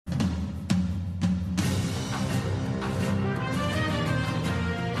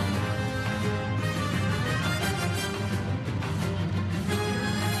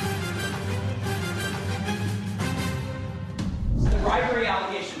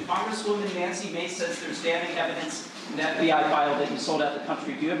Congresswoman Nancy Mace says there's damning evidence in the FBI file that you sold out the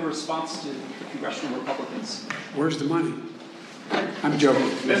country. Do you have a response to the congressional Republicans? Where's the money? I'm joking.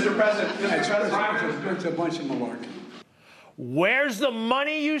 Mr. President, It's a bunch of malarkey. Where's the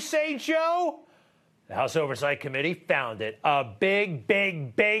money, you say, Joe? The House Oversight Committee found it. A big,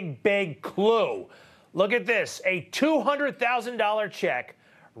 big, big, big clue. Look at this, a $200,000 check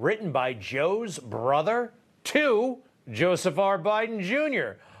written by Joe's brother to Joseph R. Biden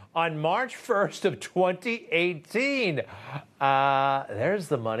Jr. on March 1st of 2018. There's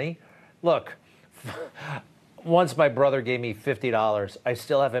the money. Look, once my brother gave me $50, I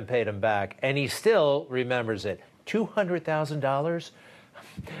still haven't paid him back, and he still remembers it. $200,000?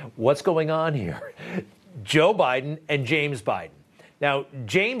 What's going on here? Joe Biden and James Biden. Now,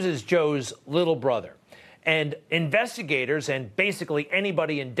 James is Joe's little brother. And investigators and basically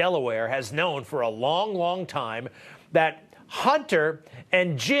anybody in Delaware has known for a long, long time that Hunter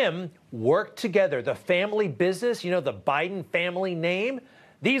and Jim worked together. The family business, you know, the Biden family name,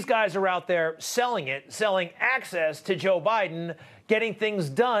 these guys are out there selling it, selling access to Joe Biden, getting things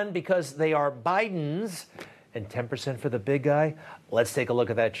done because they are Bidens. And 10% for the big guy? Let's take a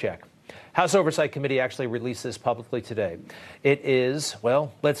look at that check. House Oversight Committee actually released this publicly today. It is,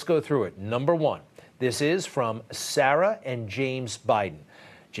 well, let's go through it. Number one, this is from Sarah and James Biden.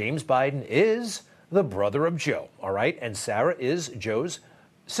 James Biden is the brother of Joe, all right? And Sarah is Joe's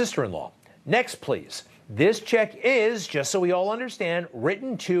sister-in-law. Next, please. This check is, just so we all understand,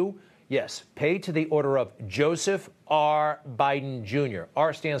 written to, yes, paid to the order of Joseph R. Biden Jr.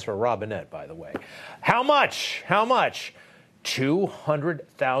 R stands for Robinette, by the way. How much? How much?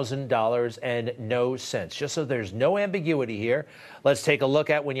 $200,000 and no cents. Just so there's no ambiguity here, let's take a look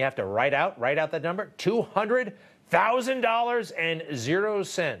at when you have to write out that number, $200,000 and 0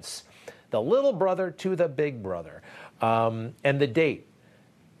 cents. The little brother to the big brother. And the date,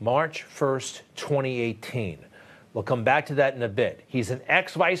 March 1st, 2018. We'll come back to that in a bit. He's an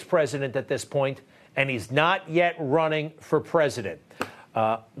ex-vice president at this point, and he's not yet running for president.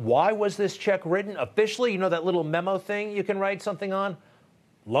 Why was this check written? Officially, you know that little memo thing you can write something on?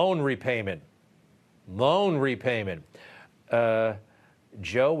 Loan repayment. Loan repayment.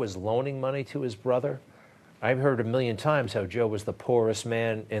 Joe was loaning money to his brother. I've heard a million times how Joe was the poorest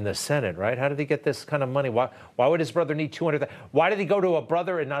man in the Senate, right? How did he get this kind of money? Why would his brother need $200,000? Why did he go to a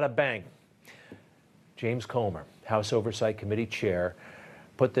brother and not a bank? James Comer, House Oversight Committee chair,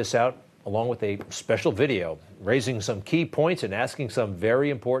 put this out along with a special video, raising some key points and asking some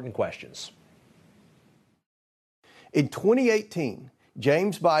very important questions. In 2018,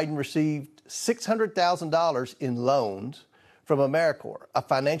 James Biden received $600,000 in loans from AmeriCorps, a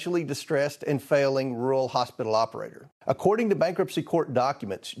financially distressed and failing rural hospital operator. According to bankruptcy court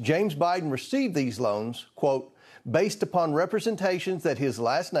documents, James Biden received these loans, quote, based upon representations that his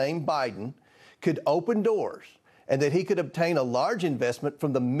last name, Biden, could open doors and that he could obtain a large investment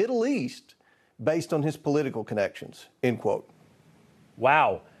from the Middle East based on his political connections, end quote.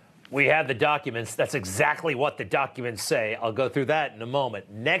 Wow. We have the documents. That's exactly what the documents say. I'll go through that in a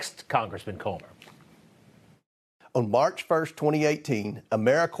moment. Next, Congressman Comer. On March 1st, 2018,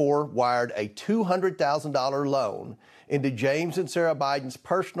 AmeriCorps wired a $200,000 loan into James and Sarah Biden's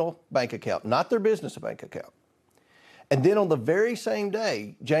personal bank account, not their business bank account. And then on the very same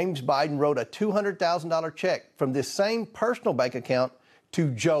day, James Biden wrote a $200,000 check from this same personal bank account to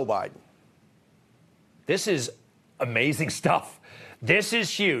Joe Biden. This is amazing stuff. This is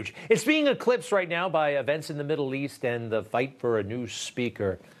huge. It's being eclipsed right now by events in the Middle East and the fight for a new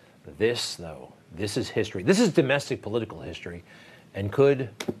speaker. This, though, this is history. This is domestic political history and could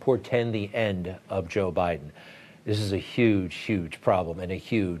portend the end of Joe Biden. This is a huge, huge problem and a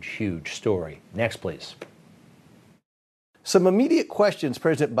huge, huge story. Next, please. Some immediate questions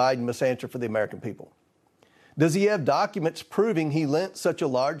President Biden must answer for the American people. Does he have documents proving he lent such a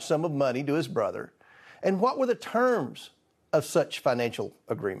large sum of money to his brother? And what were the terms of such financial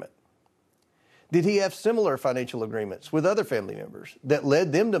agreement? Did he have similar financial agreements with other family members that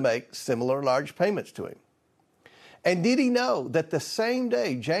led them to make similar large payments to him? And did he know that the same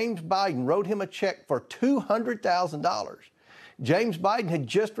day James Biden wrote him a check for $200,000, James Biden had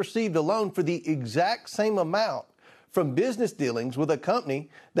just received a loan for the exact same amount from business dealings with a company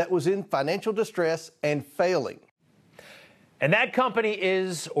that was in financial distress and failing? And that company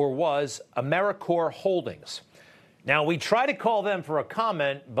is, or was, AmeriCorps Holdings. Now, we try to call them for a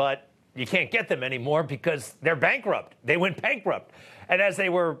comment, but you can't get them anymore because they're bankrupt. They went bankrupt. And as they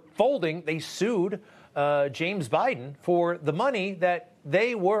were folding, they sued James Biden for the money that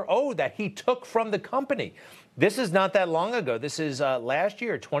they were owed, that he took from the company. This is not that long ago. This is last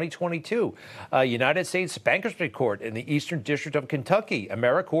year, 2022. United States Bankruptcy Court in the Eastern District of Kentucky,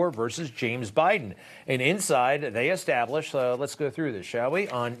 AmeriCorps versus James Biden. And inside, they established, let's go through this, shall we?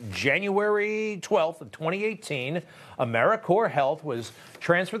 On January 12th of 2018, AmeriCorps Health was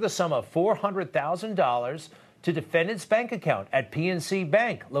transferred the sum of $400,000 to defendant's bank account at PNC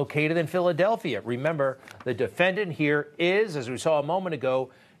Bank, located in Philadelphia. Remember, the defendant here is, as we saw a moment ago,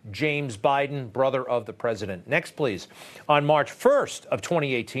 James Biden, brother of the president. Next, please. On March 1st of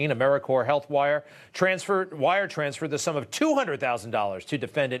 2018, AmeriCorps Health wire transferred the sum of $200,000 to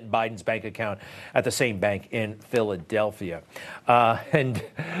defendant Biden's bank account at the same bank in Philadelphia. And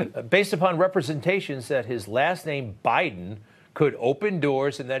based upon representations that his last name, Biden, could open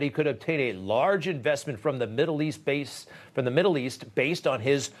doors and that he could obtain a large investment from the Middle East based on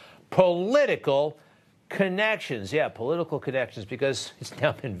his political connections. Yeah, political connections, because it's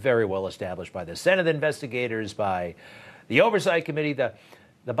now been very well established by the Senate investigators, by the Oversight Committee. The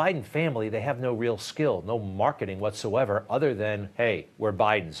Biden family, they have no real skill, no marketing whatsoever, other than, hey, we're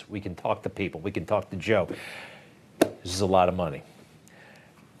Bidens. We can talk to people. We can talk to Joe. This is a lot of money.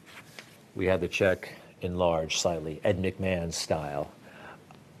 We had the check enlarged slightly, Ed McMahon style.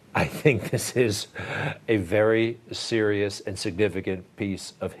 I think this is a very serious and significant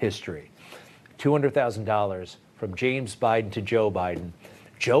piece of history. $200,000 from James Biden to Joe Biden.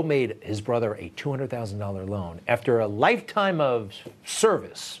 Joe made his brother a $200,000 loan after a lifetime of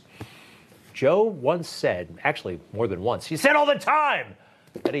service. Joe once said, actually more than once, he said all the time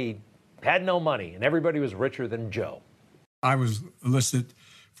that he had no money and everybody was richer than Joe. I was listed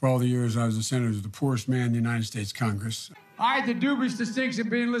for all the years I was a senator as the poorest man in the United States Congress. I had the dubious distinction of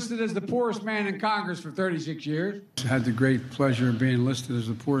being listed as the poorest man in Congress for 36 years. I had the great pleasure of being listed as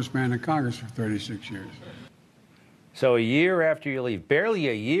the poorest man in Congress for 36 years. So a year after you leave, barely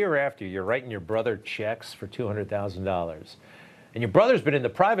a year after, you're writing your brother checks for $200,000. And your brother's been in the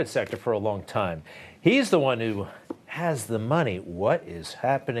private sector for a long time. He's the one who has the money. What is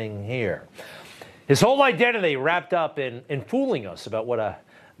happening here? His whole identity wrapped up in fooling us about what a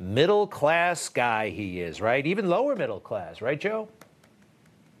middle-class guy he is, right? Even lower middle class, right, Joe?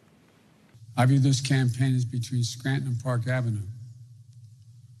 I view this campaign as between Scranton and Park Avenue.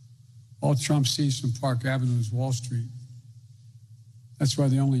 All Trump sees from Park Avenue is Wall Street. That's why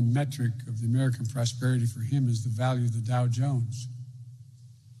the only metric of the American prosperity for him is the value of the Dow Jones.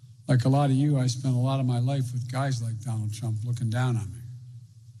 Like a lot of you, I spent a lot of my life with guys like Donald Trump looking down on me.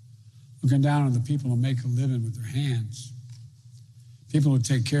 Looking down on the people who make a living with their hands. People who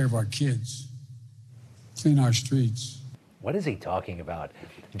take care of our kids, clean our streets. What is he talking about?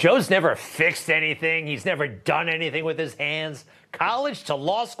 Joe's never fixed anything. He's never done anything with his hands. College to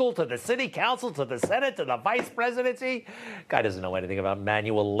law school to the city council to the Senate to the vice presidency. Guy doesn't know anything about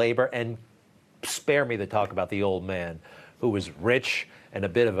manual labor. And spare me the talk about the old man who was rich and a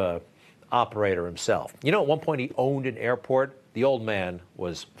bit of a operator himself. You know, at one point he owned an airport. The old man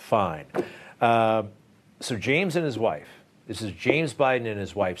was fine. So James and his wife. This is James Biden and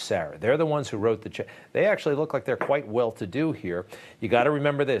his wife, Sarah. They're the ones who wrote the check. They actually look like they're quite well-to-do here. You got to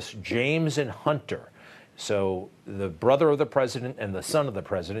remember this, James and Hunter. So the brother of the president and the son of the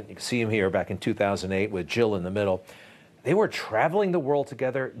president, you can see him here back in 2008 with Jill in the middle. They were traveling the world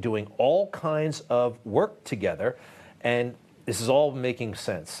together, doing all kinds of work together, and this is all making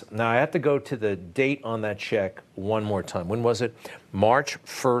sense. Now, I have to go to the date on that check one more time. When was it? March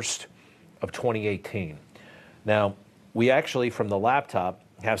 1st of 2018. Now, we actually, from the laptop,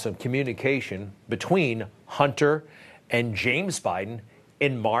 have some communication between Hunter and James Biden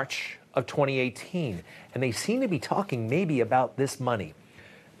in March of 2018. And they seem to be talking maybe about this money.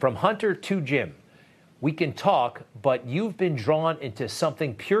 From Hunter to Jim, we can talk, but you've been drawn into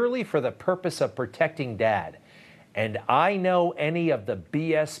something purely for the purpose of protecting Dad. And I know any of the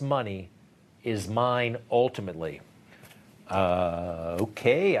BS money is mine ultimately.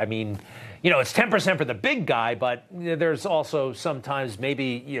 Okay, I mean, you know, it's 10% for the big guy, but there's also sometimes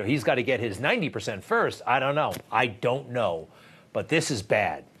maybe, you know, he's got to get his 90% first. I don't know. I don't know. But this is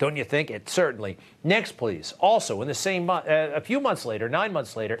bad. Don't you think? It certainly. Next, please. Also, in the same month, a few months later, 9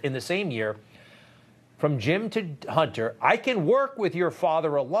 months later, in the same year, from Jim to Hunter, I can work with your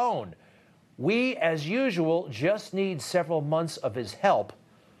father alone. We, as usual, just need several months of his help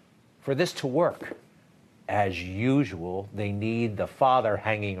for this to work. As usual, they need the father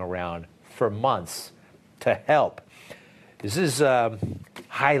hanging around for months to help. This is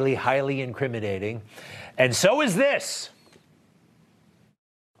highly, highly incriminating. And so is this.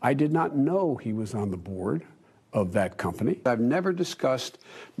 I did not know he was on the board of that company. I've never discussed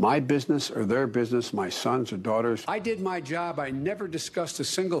my business or their business, my sons or daughters. I did my job. I never discussed a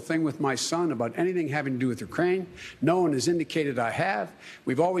single thing with my son about anything having to do with Ukraine. No one has indicated I have.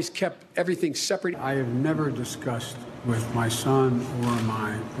 We've always kept everything separate. I have never discussed with my son or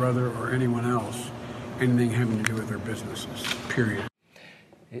my brother or anyone else anything having to do with their businesses, period.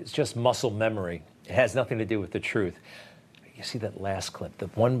 It's just muscle memory. It has nothing to do with the truth. You see that last clip, the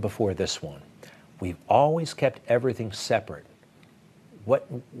one before this one. We've always kept everything separate.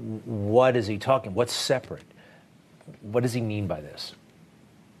 What is he talking? What's separate? What does he mean by this?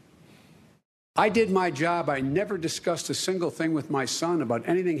 I did my job. I never discussed a single thing with my son about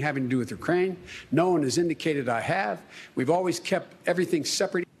anything having to do with Ukraine. No one has indicated I have. We've always kept everything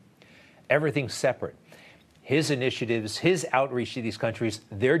separate. Everything separate. His initiatives, his outreach to these countries,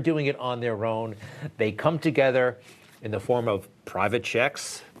 they're doing it on their own. They come together in the form of private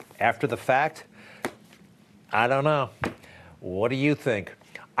checks after the fact. I don't know. What do you think?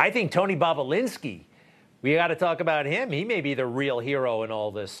 I think Tony Bobulinski, we got to talk about him. He may be the real hero in all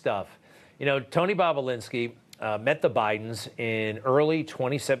this stuff. You know, Tony Bobulinski met the Bidens in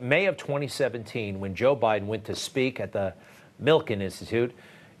May of 2017 when Joe Biden went to speak at the Milken Institute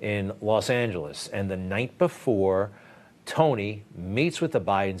in Los Angeles. And the night before, Tony meets with the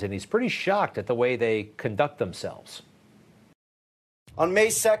Bidens, and he's pretty shocked at the way they conduct themselves. On May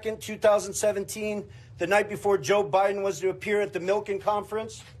 2nd, 2017, the night before Joe Biden was to appear at the Milken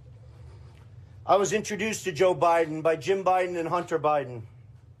Conference, I was introduced to Joe Biden by Jim Biden and Hunter Biden.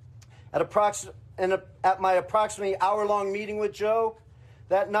 At my approximately hour-long meeting with Joe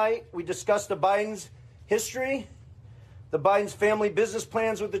that night, we discussed the Bidens' history, the Bidens' family business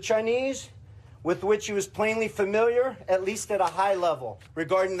plans with the Chinese, with which he was plainly familiar, at least at a high level,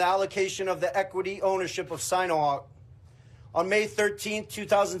 regarding the allocation of the equity ownership of Sinohawk. On May 13,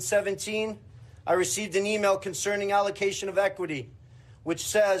 2017, I received an email concerning allocation of equity, which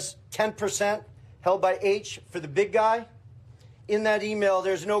says 10% held by H for the big guy. In that email,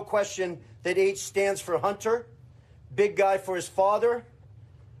 there's no question that H stands for Hunter, big guy for his father,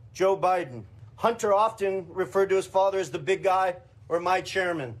 Joe Biden. Hunter often referred to his father as the big guy or my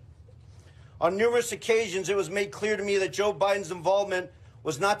chairman. On numerous occasions, it was made clear to me that Joe Biden's involvement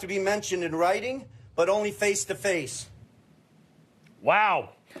was not to be mentioned in writing, but only face to face. Wow.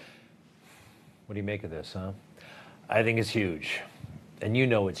 What do you make of this, huh? I think it's huge. And you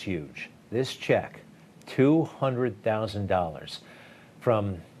know it's huge. This check, $200,000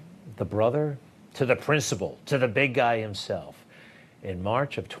 from the brother to the principal, to the big guy himself in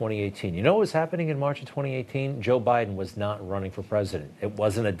March of 2018. You know what was happening in March of 2018? Joe Biden was not running for president. It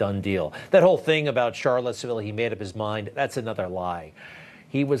wasn't a done deal. That whole thing about Charlottesville, he made up his mind, that's another lie.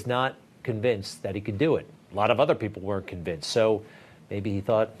 He was not convinced that he could do it. A lot of other people weren't convinced. So maybe he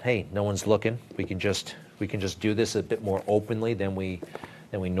thought, hey, no one's looking. We can just do this a bit more openly than we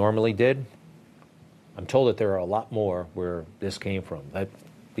normally did. I'm told that there are a lot more where this came from.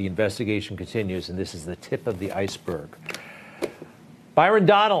 The investigation continues, and this is the tip of the iceberg. Byron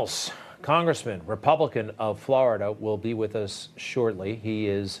Donalds, Congressman, Republican of Florida, will be with us shortly. He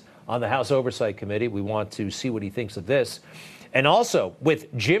is on the House Oversight Committee. We want to see what he thinks of this. And also,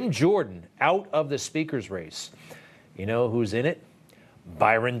 with Jim Jordan out of the speaker's race, you know who's in it?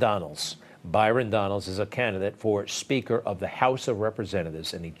 Byron Donalds. Byron Donalds is a candidate for Speaker of the House of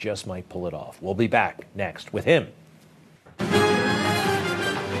Representatives, and he just might pull it off. We'll be back next with him.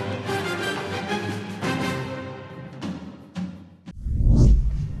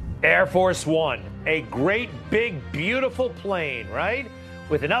 Air Force One, a great, big, beautiful plane, right?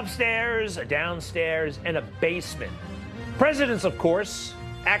 With an upstairs, a downstairs, and a basement. Presidents, of course,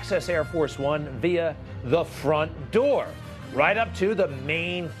 access Air Force One via the front door, right up to the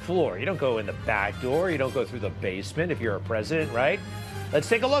main floor. You don't go in the back door. You don't go through the basement if you're a president, right? Let's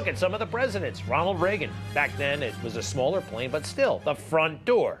take a look at some of the presidents. Ronald Reagan, back then it was a smaller plane, but still, the front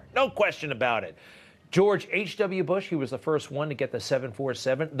door. No question about it. George H.W. Bush, he was the first one to get the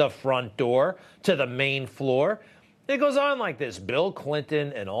 747, the front door to the main floor. It goes on like this. Bill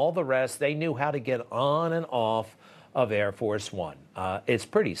Clinton and all the rest, they knew how to get on and off of Air Force One. It's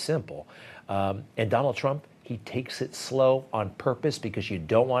pretty simple. And Donald Trump, he takes it slow on purpose because you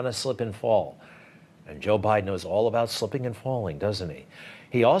don't want to slip and fall. And Joe Biden knows all about slipping and falling, doesn't he?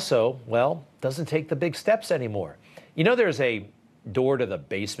 He also, well, doesn't take the big steps anymore. You know there's a door to the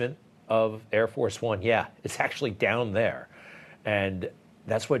basement of Air Force One? Yeah, it's actually down there. And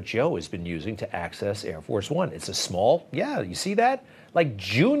that's what Joe has been using to access Air Force One. It's a small, yeah, you see that? Like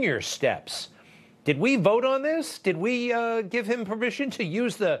junior steps. Did we vote on this? Did we give him permission to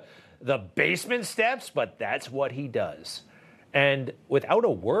use the basement steps? But that's what he does. And without a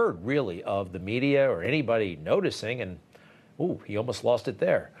word, really, of the media or anybody noticing, and, ooh, he almost lost it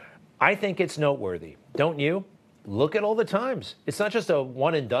there. I think it's noteworthy. Don't you? Look at all the times. It's not just a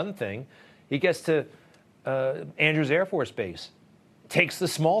one-and-done thing. He gets to Andrews Air Force Base, takes the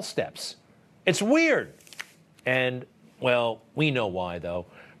small steps. It's weird. And, well, we know why, though,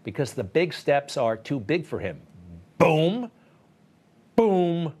 because the big steps are too big for him. Boom,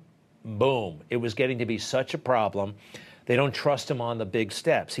 boom, boom. It was getting to be such a problem. They don't trust him on the big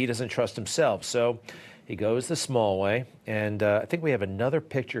steps. He doesn't trust himself. So he goes the small way. And I think we have another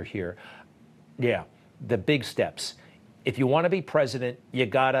picture here. Yeah, the big steps. If you want to be president, you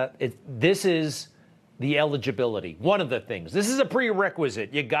gotta, this is the eligibility. One of the things. This is a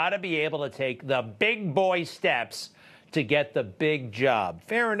prerequisite. You gotta be able to take the big boy steps to get the big job.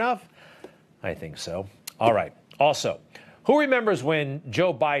 Fair enough? I think so. All right. Also, who remembers when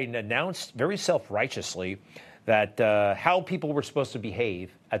Joe Biden announced very self-righteously that how people were supposed to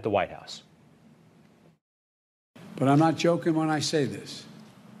behave at the White House? But I'm not joking when I say this.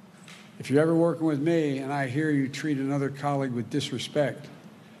 If you're ever working with me and I hear you treat another colleague with disrespect,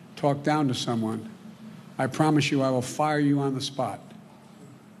 talk down to someone, I promise you I will fire you on the spot.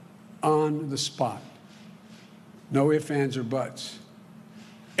 On the spot. No ifs, ands, or buts.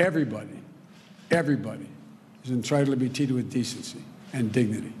 Everybody is entitled to be treated with decency and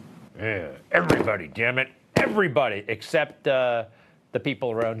dignity. Yeah, everybody, damn it. Everybody except the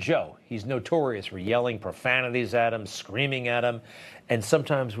people around Joe. He's notorious for yelling profanities at him, screaming at him, and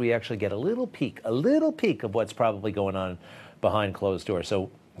sometimes we actually get a little peek of what's probably going on behind closed doors.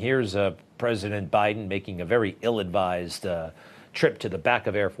 So here's President Biden making a very ill-advised trip to the back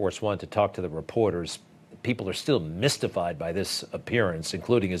of Air Force One to talk to the reporters. People are still mystified by this appearance,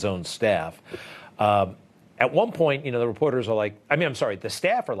 including his own staff. At one point, the reporters are like, the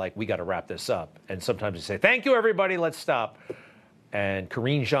staff are like, we got to wrap this up. And sometimes they say, thank you, everybody, let's stop. And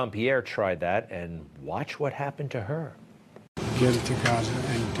Karine Jean-Pierre tried that, and watch what happened to her. Get it to Gaza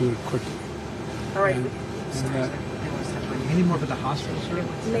and do it quickly. All right. Any more about the hospital, sir?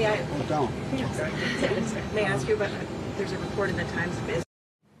 May I? Don't. May I ask you about? There's a report in the Times of Israel.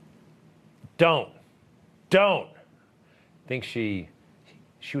 Don't. I think she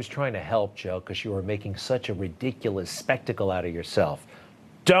was trying to help, Joe, because you were making such a ridiculous spectacle out of yourself.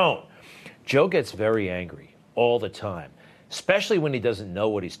 Don't. Joe gets very angry all the time, especially when he doesn't know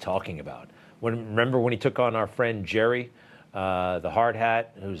what he's talking about. Remember when he took on our friend Jerry, the hard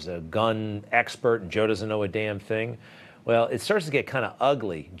hat, who's a gun expert, and Joe doesn't know a damn thing? Well, it starts to get kind of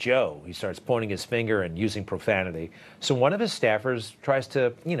ugly. Joe, he starts pointing his finger and using profanity. So one of his staffers tries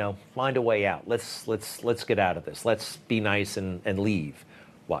to, find a way out. Let's get out of this. Let's be nice and leave.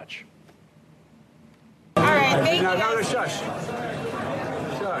 Watch. All right, thank you. No,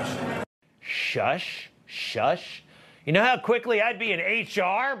 shush. Shush. You know how quickly I'd be in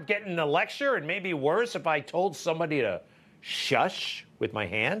HR getting a lecture, and maybe worse if I told somebody to shush with my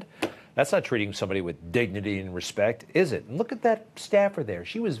hand? That's not treating somebody with dignity and respect, is it? And look at that staffer there.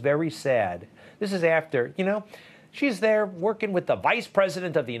 She was very sad. This is after, she's there working with the Vice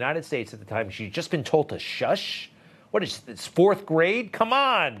President of the United States at the time. She's just been told to shush. What is this, fourth grade? Come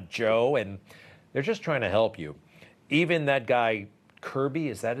on, Joe. And they're just trying to help you. Even that guy, Kirby,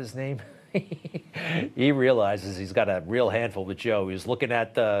 is that his name? He realizes he's got a real handful with Joe. He was looking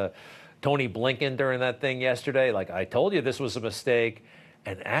at Tony Blinken during that thing yesterday. Like, I told you this was a mistake.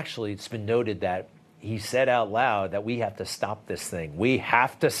 And actually, it's been noted that he said out loud that we have to stop this thing. We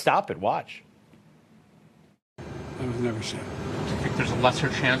have to stop it. Watch. That was never said. Do you think there's a lesser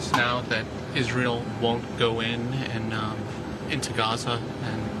chance now that Israel won't go in and into Gaza,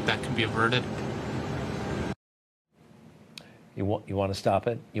 and that can be averted? You want to stop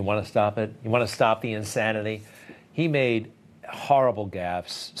it? You want to stop it? You want to stop the insanity? He made horrible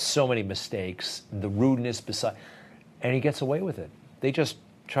gaffes, so many mistakes, the rudeness beside, and he gets away with it. They just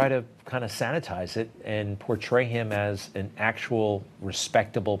try to kind of sanitize it and portray him as an actual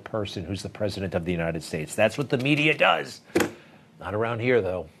respectable person who's the president of the United States. That's what the media does. Not around here,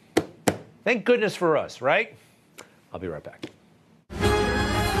 though. Thank goodness for us, right? I'll be right back.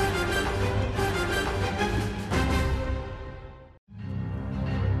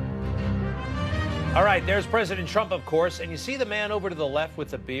 All right, there's President Trump, of course, and you see the man over to the left with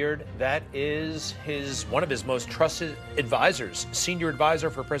the beard. That is one of his most trusted advisors, senior advisor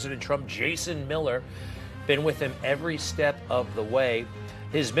for President Trump, Jason Miller. Been with him every step of the way.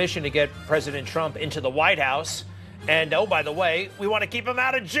 His mission to get President Trump into the White House. And, oh, by the way, we want to keep him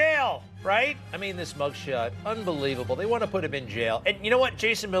out of jail, right? I mean, this mugshot, unbelievable. They want to put him in jail. And you know what?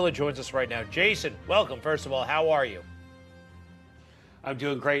 Jason Miller joins us right now. Jason, welcome, first of all. How are you? I'm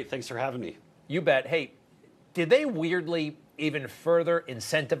doing great. Thanks for having me. You bet. Hey, did they weirdly even further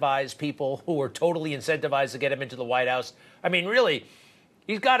incentivize people who are totally incentivized to get him into the White House? I mean, really,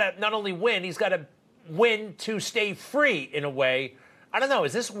 he's got to not only win, he's got to win to stay free in a way. I don't know.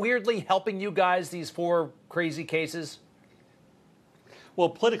 Is this weirdly helping you guys, these 4 crazy cases? Well,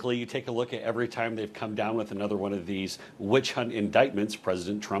 politically, you take a look at every time they've come down with another one of these witch hunt indictments,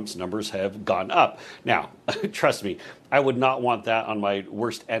 President Trump's numbers have gone up. Now, trust me, I would not want that on my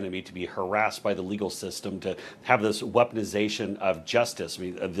worst enemy, to be harassed by the legal system, to have this weaponization of justice. I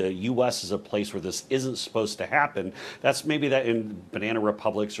mean, the U.S. is a place where this isn't supposed to happen. That's maybe that in banana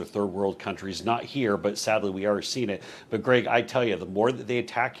republics or third world countries, not here, but sadly we are seeing it. But Greg, I tell you, the more that they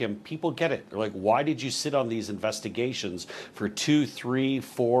attack him, people get it. They're like, why did you sit on these investigations for 2, 3,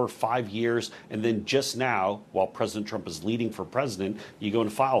 4, 5 years, and then just now, while President Trump is leading for president, you go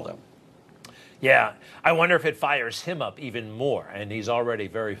and file them? Yeah, I wonder if it fires him up even more, and he's already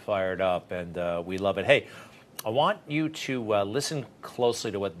very fired up, and we love it. Hey, I want you to listen closely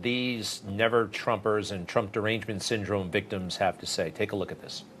to what these never-Trumpers and Trump derangement syndrome victims have to say. Take a look at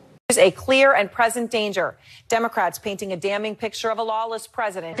this. There's a clear and present danger. Democrats painting a damning picture of a lawless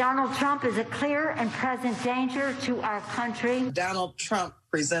president. Donald Trump is a clear and present danger to our country. Donald Trump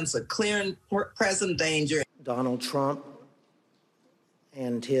presents a clear and present danger. Donald Trump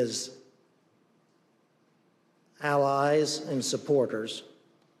and his allies and supporters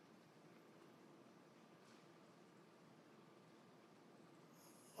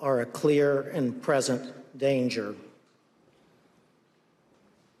are a clear and present danger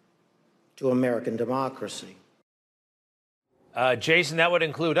to American democracy. Jason, that would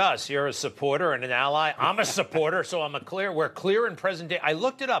include us. You're a supporter and an ally. I'm a supporter, so we're clear and present danger. I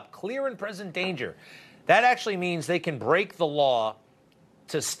looked it up, clear and present danger. That actually means they can break the law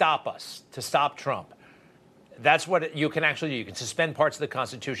to stop us, to stop Trump. That's what you can actually do. You can suspend parts of the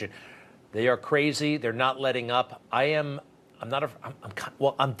Constitution. They are crazy. They're not letting up. I'm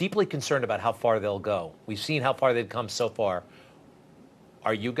deeply concerned about how far they'll go. We've seen how far they've come so far.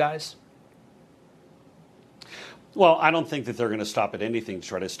 Are you guys? Well, I don't think that they're going to stop at anything to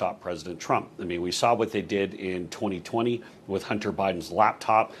try to stop President Trump. I mean, we saw what they did in 2020 with Hunter Biden's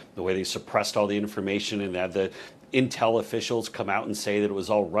laptop, the way they suppressed all the information and had the intel officials come out and say that it was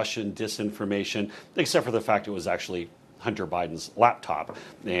all Russian disinformation, except for the fact it was actually Hunter Biden's laptop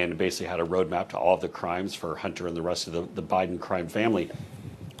and basically had a roadmap to all of the crimes for Hunter and the rest of the Biden crime family.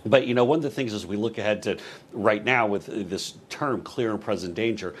 But, you know, one of the things as we look ahead to right now with this term, clear and present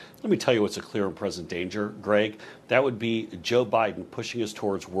danger, let me tell you what's a clear and present danger, Greg. That would be Joe Biden pushing us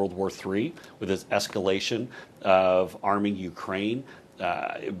towards World War III with his escalation of arming Ukraine.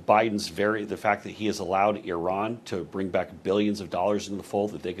 The fact that he has allowed Iran to bring back billions of dollars into the fold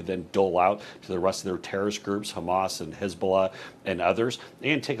that they could then dole out to the rest of their terrorist groups, Hamas and Hezbollah and others.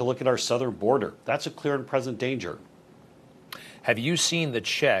 And take a look at our southern border. That's a clear and present danger. Have you seen the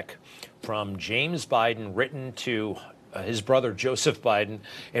check from James Biden written to his brother Joseph Biden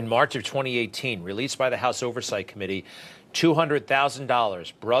in March of 2018, released by the House Oversight Committee,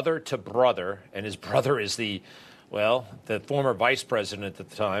 $200,000, brother to brother, and his brother is the former vice president at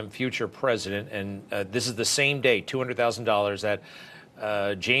the time, future president, and this is the same day, $200,000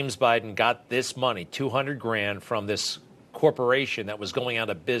 that James Biden got this money, $200,000 from this corporation that was going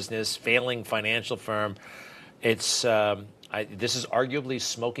out of business, failing financial firm. It's this is arguably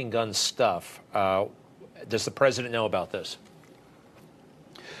smoking gun stuff. Does the president know about this?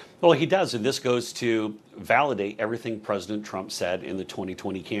 Well, he does, and this goes to validate everything President Trump said in the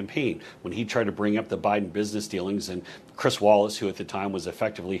 2020 campaign when he tried to bring up the Biden business dealings. And Chris Wallace, who at the time was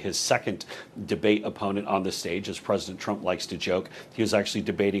effectively his second debate opponent on the stage, as President Trump likes to joke, he was actually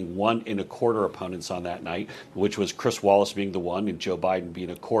debating 1 1/4 opponents on that night, which was Chris Wallace being the one and Joe Biden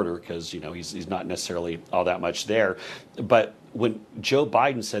being a quarter because, you know, he's not necessarily all that much there. But when Joe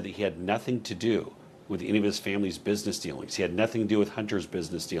Biden said that he had nothing to do with any of his family's business dealings, he had nothing to do with Hunter's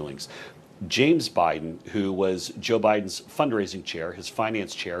business dealings, James Biden, who was Joe Biden's fundraising chair, his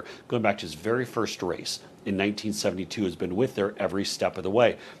finance chair, going back to his very first race in 1972, has been with there every step of the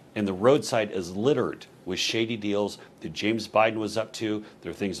way. And the roadside is littered with shady deals that James Biden was up to.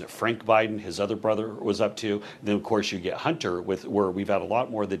 There are things that Frank Biden, his other brother, was up to. And then, of course, you get Hunter, with where we've had a lot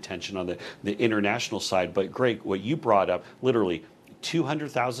more of the tension on the international side. But, Greg, what you brought up, literally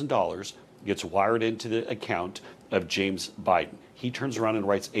 $200,000 gets wired into the account of James Biden. He turns around and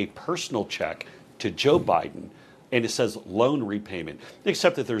writes a personal check to Joe Biden, and it says loan repayment,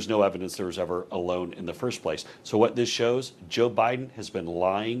 except that there's no evidence there was ever a loan in the first place. So what this shows, Joe Biden has been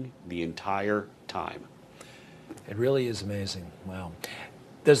lying the entire time. It really is amazing. Wow.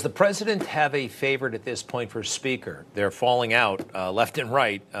 Does the president have a favorite at this point for speaker? They're falling out left and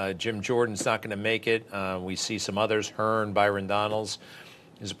right. Jim Jordan's not going to make it. We see some others, Hearn, Byron Donalds.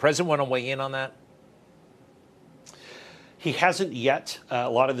 Does the president want to weigh in on that? He hasn't yet. A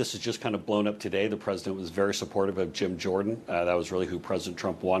lot of this is just kind of blown up today. The president was very supportive of Jim Jordan. That was really who President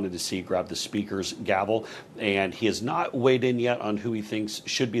Trump wanted to see grab the speaker's gavel. And he has not weighed in yet on who he thinks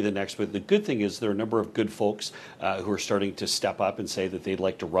should be the next. But the good thing is there are a number of good folks who are starting to step up and say that they'd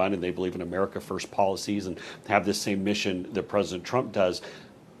like to run and they believe in America First policies and have this same mission that President Trump does.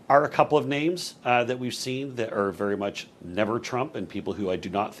 Are a couple of names that we've seen that are very much never Trump and people who I do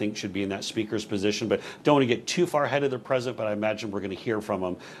not think should be in that speaker's position, but don't want to get too far ahead of the president, but I imagine we're going to hear from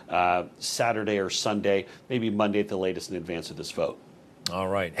him Saturday or Sunday, maybe Monday at the latest in advance of this vote. All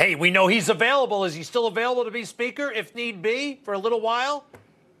right. Hey, we know he's available. Is he still available to be speaker if need be for a little while?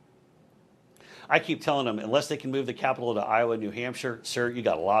 I keep telling him, unless they can move the capital to Iowa, New Hampshire, sir, you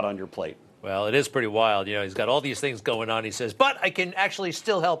got a lot on your plate. Well, it is pretty wild. You know, he's got all these things going on. He says, but I can actually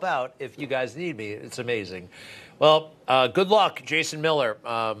still help out if you guys need me. It's amazing. Well, good luck, Jason Miller,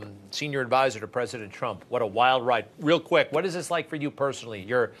 senior advisor to President Trump. What a wild ride. Real quick, what is this like for you personally?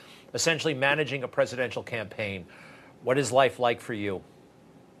 You're essentially managing a presidential campaign. What is life like for you?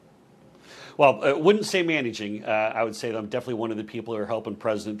 Well, I wouldn't say managing. I would say that I'm definitely one of the people who are helping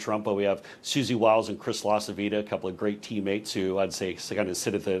President Trump. But we have Susie Wiles and Chris LaCivita, a couple of great teammates who I'd say kind of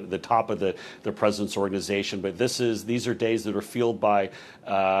sit at the top of the president's organization. But these are days that are fueled by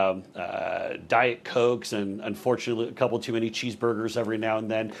Diet Cokes and, unfortunately, a couple too many cheeseburgers every now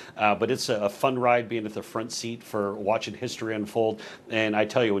and then. But it's a fun ride being at the front seat for watching history unfold. And I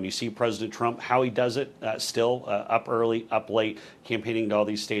tell you, when you see President Trump, how he does it still, up early, up late, campaigning to all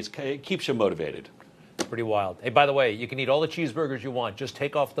these states, it keeps you motivated. It's pretty wild. Hey, by the way, you can eat all the cheeseburgers you want. Just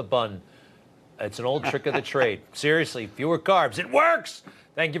take off the bun. It's an old trick of the trade. Seriously, fewer carbs. It works.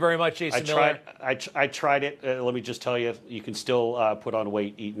 Thank you very much, Jason Miller. I tried it. Let me just tell you, you can still put on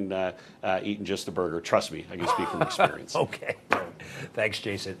weight eating just a burger. Trust me, I can speak from experience. Okay. Thanks,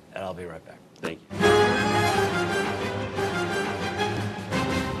 Jason. And I'll be right back. Thank you.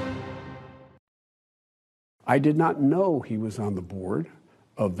 I did not know he was on the board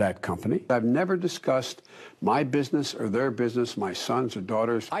of that company. I've never discussed my business or their business, my sons or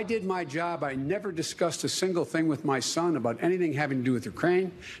daughters. I did my job. I never discussed a single thing with my son about anything having to do with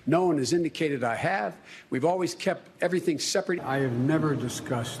Ukraine. No one has indicated I have. We've always kept everything separate. I have never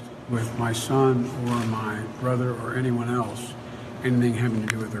discussed with my son or my brother or anyone else anything having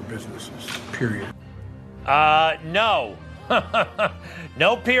to do with their businesses, period. No.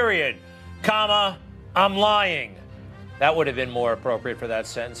 No period. Comma, I'm lying. That would have been more appropriate for that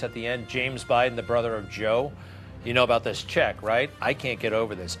sentence at the end. James Biden, the brother of Joe. You know about this check, right? I can't get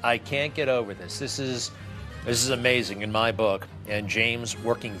over this. I can't get over this. This is amazing in my book. And James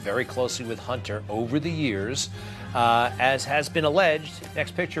working very closely with Hunter over the years, as has been alleged.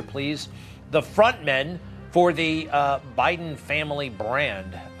 Next picture, please. The front men for the Biden family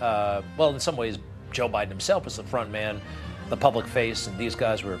brand. Well, in some ways, Joe Biden himself was the front man, the public face, and these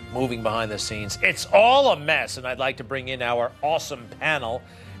guys were moving behind the scenes. It's all a mess, and I'd like to bring in our awesome panel.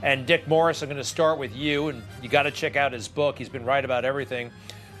 And Dick Morris, I'm going to start with you, and you got to check out his book. He's been right about everything.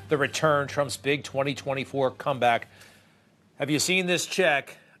 The Return, Trump's big 2024 comeback. Have you seen this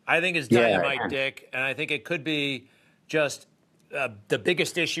check? I think it's dynamite, Dick, and I think it could be just the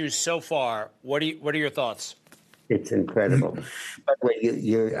biggest issues so far. What are your thoughts? It's incredible. By the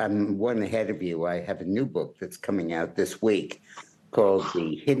way, I'm one ahead of you. I have a new book that's coming out this week called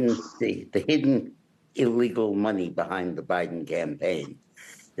The Hidden Illegal Money Behind the Biden Campaign.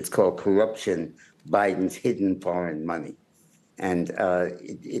 It's called Corruption, Biden's Hidden Foreign Money. And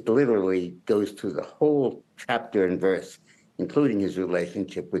it literally goes through the whole chapter and verse, including his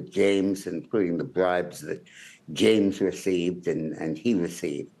relationship with James, including the bribes that James received and he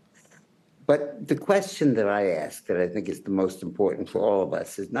received. But the question that I ask, that I think is the most important for all of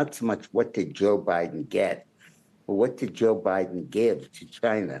us, is not so much what did Joe Biden get, but what did Joe Biden give to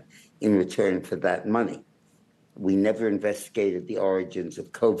China in return for that money? We never investigated the origins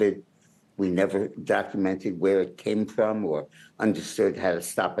of COVID. We never documented where it came from or understood how to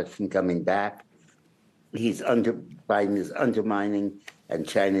stop it from coming back. Biden is undermining, and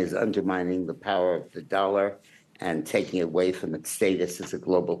China is undermining the power of the dollar and taking it away from its status as a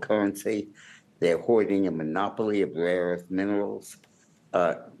global currency. They're hoarding a monopoly of rare earth minerals.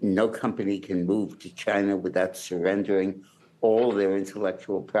 No company can move to China without surrendering all their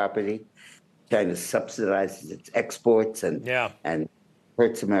intellectual property. China subsidizes its exports and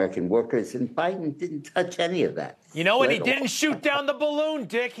hurts American workers, and Biden didn't touch any of that. You know, and he didn't shoot down the balloon,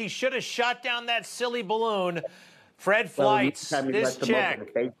 Dick. He should have shot down that silly balloon Fred Flights, this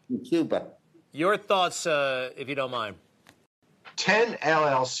check. In Cuba. Your thoughts, if you don't mind. 10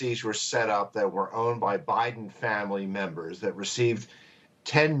 LLCs were set up that were owned by Biden family members that received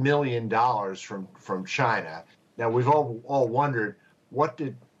 $10 million from China. Now, we've all wondered, what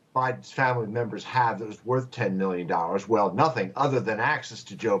did Biden's family members have that was worth $10 million? Well, nothing other than access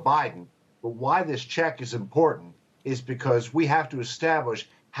to Joe Biden. But why this check is important is because we have to establish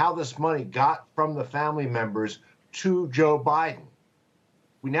how this money got from the family members to Joe Biden.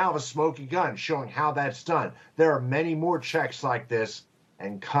 We now have a smoking gun showing how that's done. There are many more checks like this,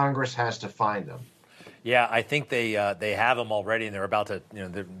 and Congress has to find them. Yeah, I think they have them already, and they're about to,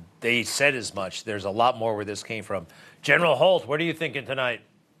 they said as much. There's a lot more where this came from. General Holt, what are you thinking tonight?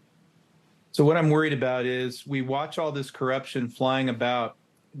 So what I'm worried about is we watch all this corruption flying about.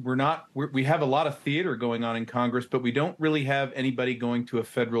 We have a lot of theater going on in Congress, but we don't really have anybody going to a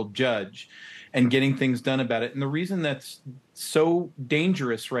federal judge and getting things done about it. And the reason that's so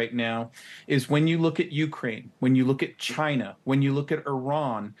dangerous right now is when you look at Ukraine, when you look at China, when you look at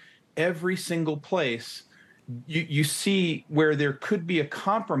Iran, every single place you see where there could be a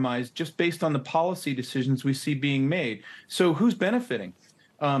compromise just based on the policy decisions we see being made. So who's benefiting?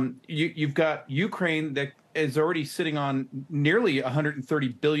 You've got Ukraine that is already sitting on nearly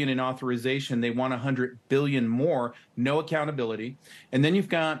 $130 billion in authorization. They want $100 billion more, no accountability. And then you've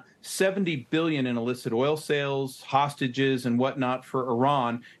got $70 billion in illicit oil sales, hostages, and whatnot for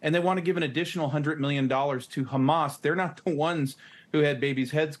Iran. And they want to give an additional $100 million to Hamas. They're not the ones who had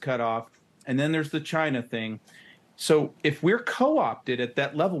babies' heads cut off. And then there's the China thing. So if we're co-opted at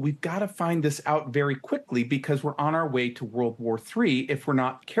that level, we've got to find this out very quickly because we're on our way to World War III if we're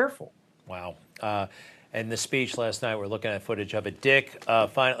not careful. Wow. And the speech last night, we're looking at footage of it. Dick,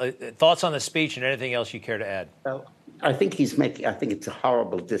 thoughts on the speech and anything else you care to add? Well, I think it's a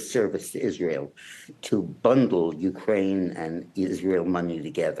horrible disservice to Israel to bundle Ukraine and Israel money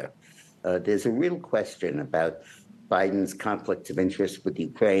together. There's a real question about Biden's conflicts of interest with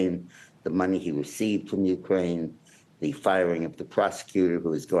Ukraine, the money he received from Ukraine, the firing of the prosecutor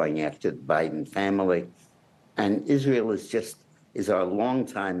who is going after the Biden family. And Israel is our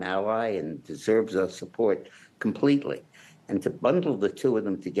longtime ally and deserves our support completely. And to bundle the two of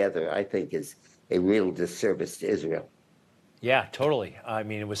them together, I think, is a real disservice to Israel. Yeah, totally. I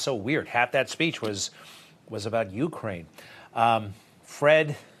mean, it was so weird. Half that speech was about Ukraine.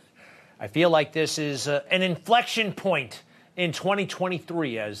 Fred, I feel like this is an inflection point in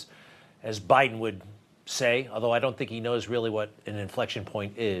 2023, as Biden would say, although I don't think he knows really what an inflection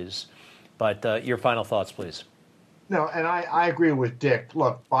point is. But your final thoughts, please. No, and I agree with Dick.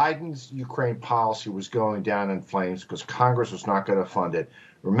 Look, Biden's Ukraine policy was going down in flames because Congress was not going to fund it.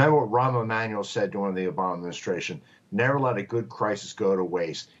 Remember what Rahm Emanuel said during the Obama administration, never let a good crisis go to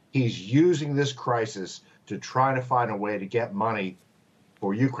waste. He's using this crisis to try to find a way to get money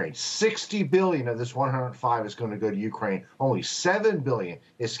for Ukraine. $60 billion of this 105 is going to go to Ukraine. Only $7 billion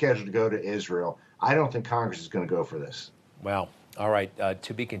is scheduled to go to Israel. I don't think Congress is going to go for this. Wow. All right.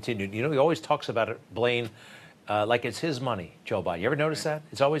 To be continued. You know, he always talks about it, Blaine, like it's his money, Joe Biden. You ever notice that?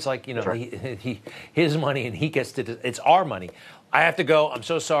 It's always like, you know, sure. His money and he gets to, it's our money. I have to go. I'm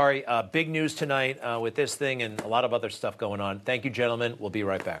so sorry. Big news tonight with this thing and a lot of other stuff going on. Thank you, gentlemen. We'll be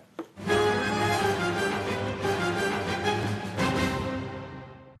right back.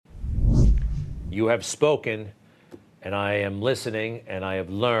 You have spoken, and I am listening, and I have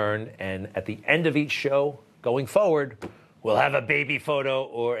learned, and at the end of each show, going forward, we'll have a baby photo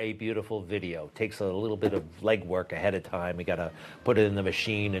or a beautiful video. Takes a little bit of legwork ahead of time. We got to put it in the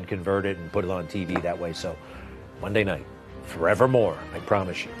machine and convert it and put it on TV that way. So Monday night, forevermore, I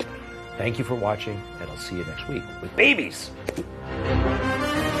promise you. Thank you for watching, and I'll see you next week with babies.